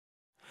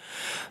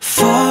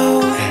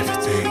fall,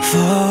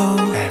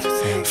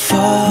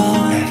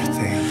 fall,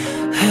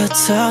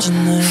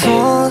 흩어졌네.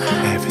 Fall,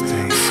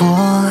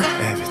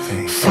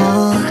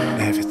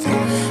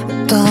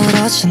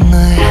 떨어진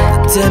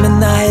널 때문에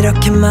나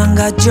이렇게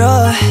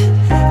망가져.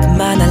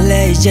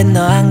 그만할래 이제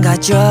너 안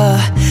가져.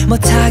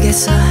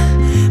 못하겠어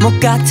못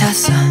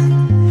같아서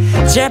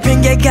제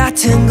핑계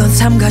같은 건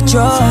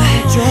삼가줘.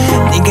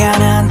 네가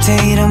나한테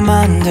이러면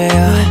안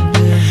돼요.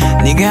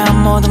 네가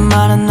뭐든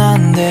말은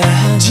안 돼.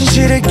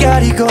 진실을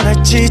가리고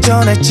날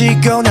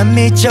찢어내지고 난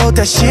미쳐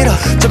다 싫어.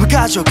 전부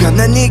가져가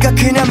난 네가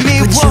그냥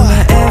미워. But you're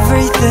my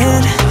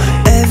everything,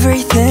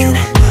 everything,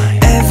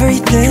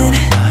 everything.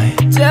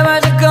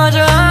 제발 좀 꺼져.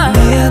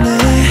 미안해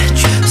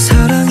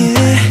사랑해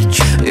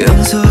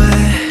용서해.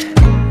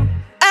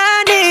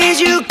 I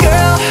need you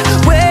girl.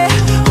 왜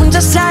혼자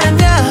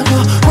살았냐고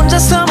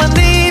혼자서만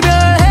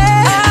이별해.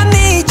 I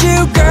need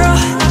you girl.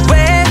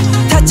 왜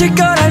다칠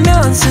걸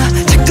알면서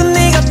자꾸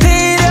네가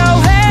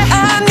필요해.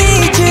 I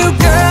need you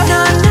girl.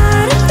 넌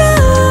나를 또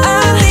I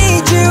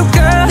need you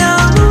girl.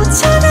 너무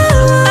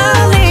차가워. I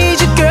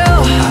need you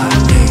girl.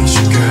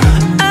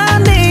 I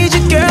need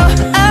you girl.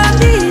 I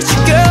need you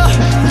girl.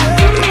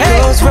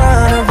 Goes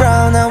round and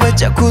round. 나 왜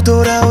자꾸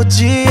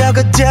돌아오지. I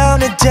go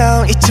down and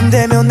down. 이쯤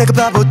되면 내가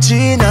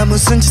바보지. 나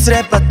무슨 짓을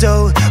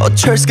해봐도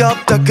어쩔 수가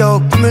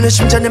없다고. 꾸미는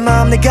심장 내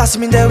마음 내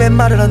가슴인데 왜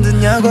말을 안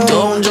듣냐고.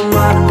 또 혼자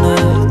말하네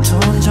또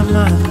혼자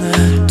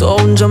말하네 또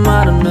혼자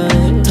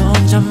말하네 또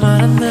혼자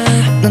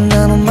말하네. 넌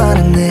너무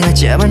말하네.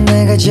 제발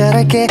내가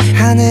잘할게.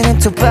 하늘은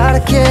더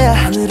파랗게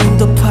하늘은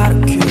더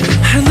파랗게.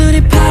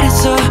 하늘이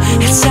파래서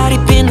햇살이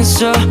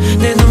빛나서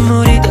내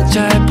눈물이 더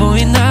잘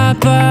보이나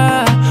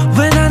봐.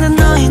 왜 나는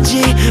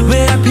너인지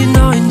왜 하필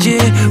너인지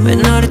왜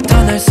너를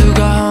떠날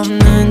수가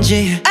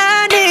없는지.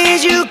 I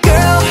need you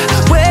girl.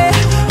 왜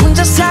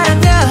혼자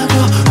살았냐고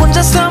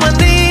혼자서만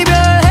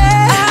이별해.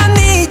 I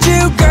need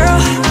you girl.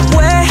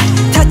 왜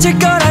다칠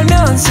걸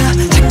알면서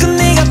자꾸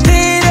네가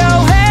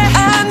필요해.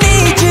 I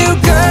need you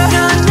girl.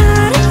 넌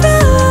나를 또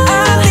I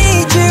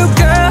need you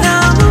girl.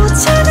 너무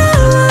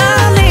차가워.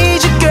 I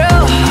need you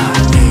girl.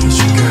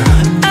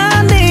 I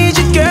need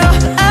you girl.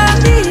 I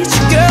need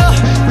you girl.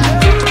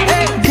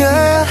 Hey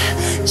girl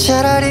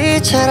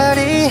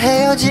차라리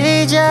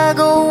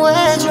헤어지자고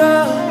해줘.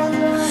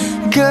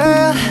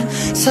 Girl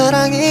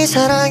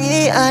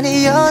사랑이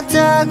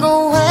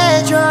아니었다고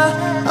해줘.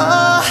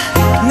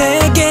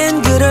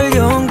 내겐 그럴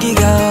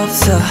용기가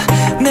없어.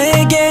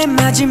 내게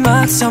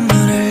마지막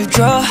선물을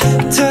줘.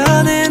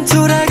 더는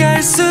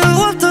돌아갈 수